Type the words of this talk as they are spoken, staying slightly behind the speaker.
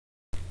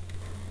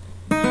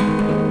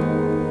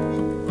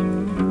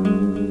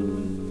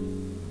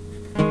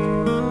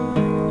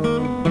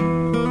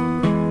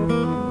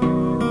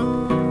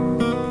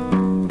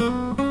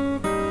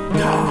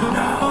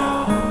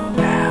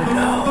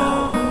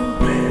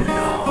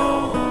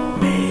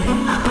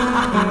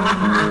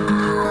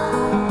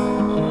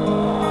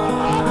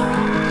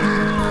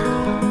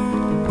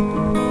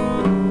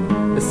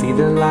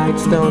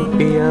targets, don't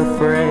be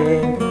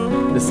afraid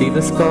to see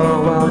the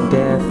score while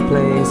death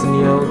plays in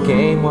your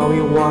game, while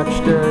we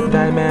watch the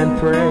die man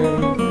pray.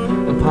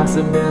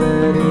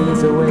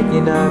 Impossibilities are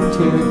waking up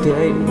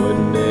today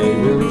when they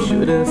really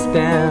shoot us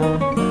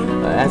down.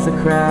 As a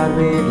crowd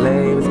we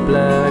lay with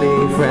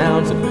bloody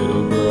frowns, a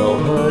little girl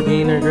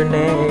hugging her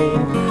grenade.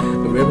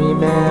 We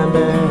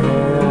remember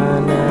her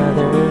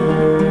another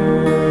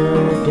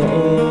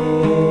day.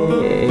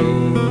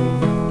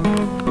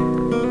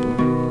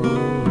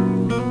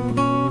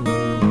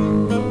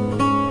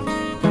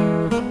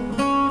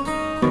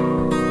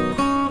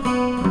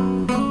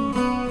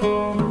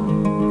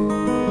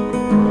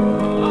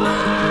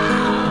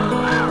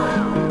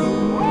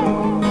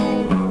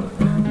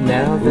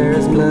 Now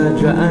there's blood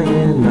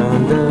drying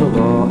on the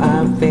wall.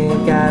 I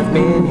think I've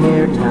been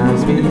here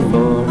times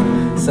before.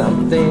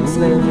 Something's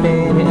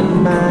slipping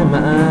in my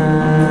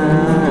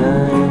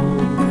mind.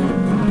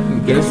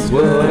 Guess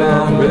what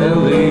I'm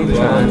really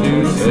trying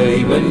to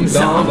say? When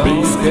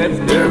zombies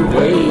get their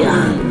way,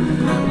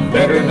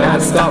 better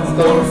not stop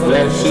for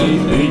fleshy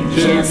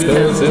leeches,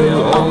 'cause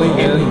they'll only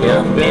end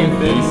up in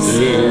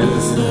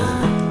pieces.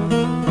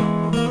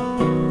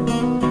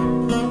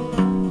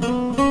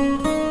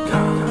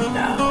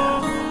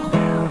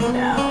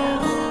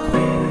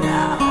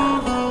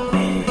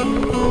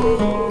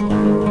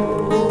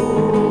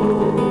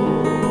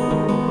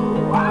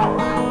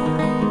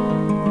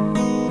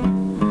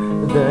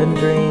 The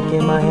drink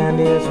in my hand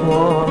is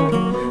warm.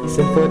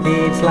 Sinful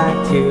deeds like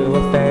to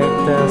affect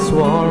the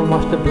swarm.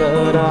 Wash the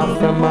blood off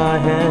from my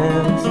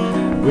hands.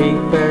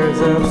 Reapers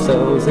of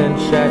souls and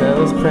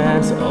shadows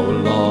prance. All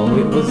along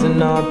it was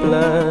in our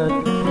blood.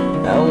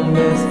 Oh,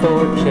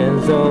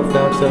 misfortunes, oh,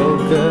 felt so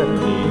good.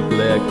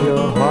 Neglect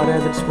your heart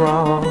as it's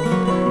wrong.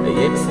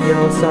 It's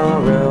your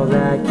sorrow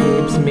that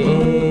keeps me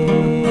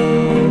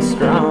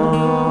strong.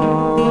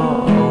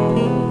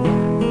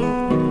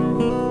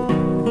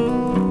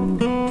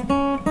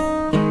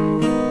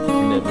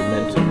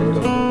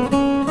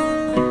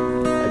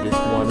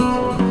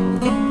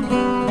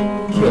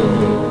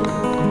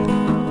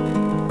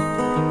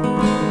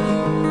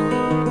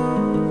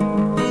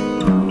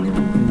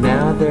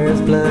 Now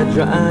there's blood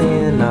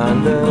drying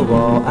on the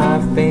wall. I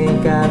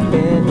think I've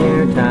been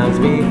here times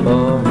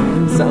before.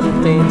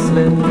 Something's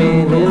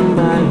slipping in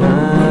my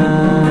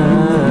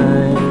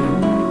mind.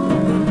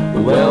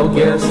 Well,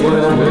 guess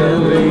what I'm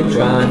really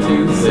trying to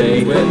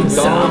say? When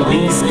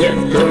zombies get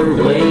their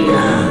way,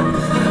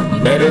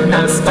 better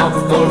not stop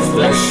for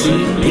fleshy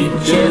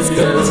leeches,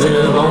 'cause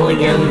they'll only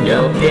end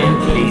up in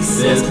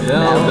pieces.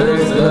 Now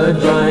there's blood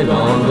drying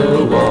on the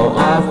wall. I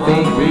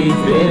think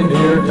we've been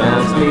here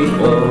times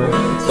before.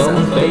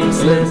 Something's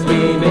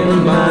slipping in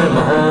my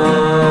mind.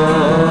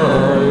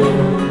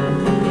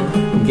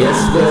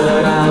 Guess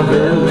what I'm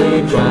really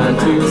trying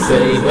to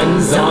say? When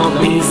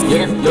zombies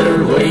get their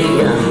way,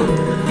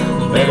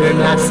 better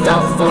not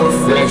stop for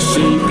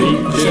fleshy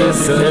leeches,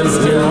 'cause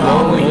they'll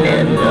only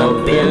end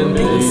up in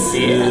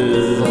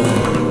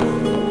pieces.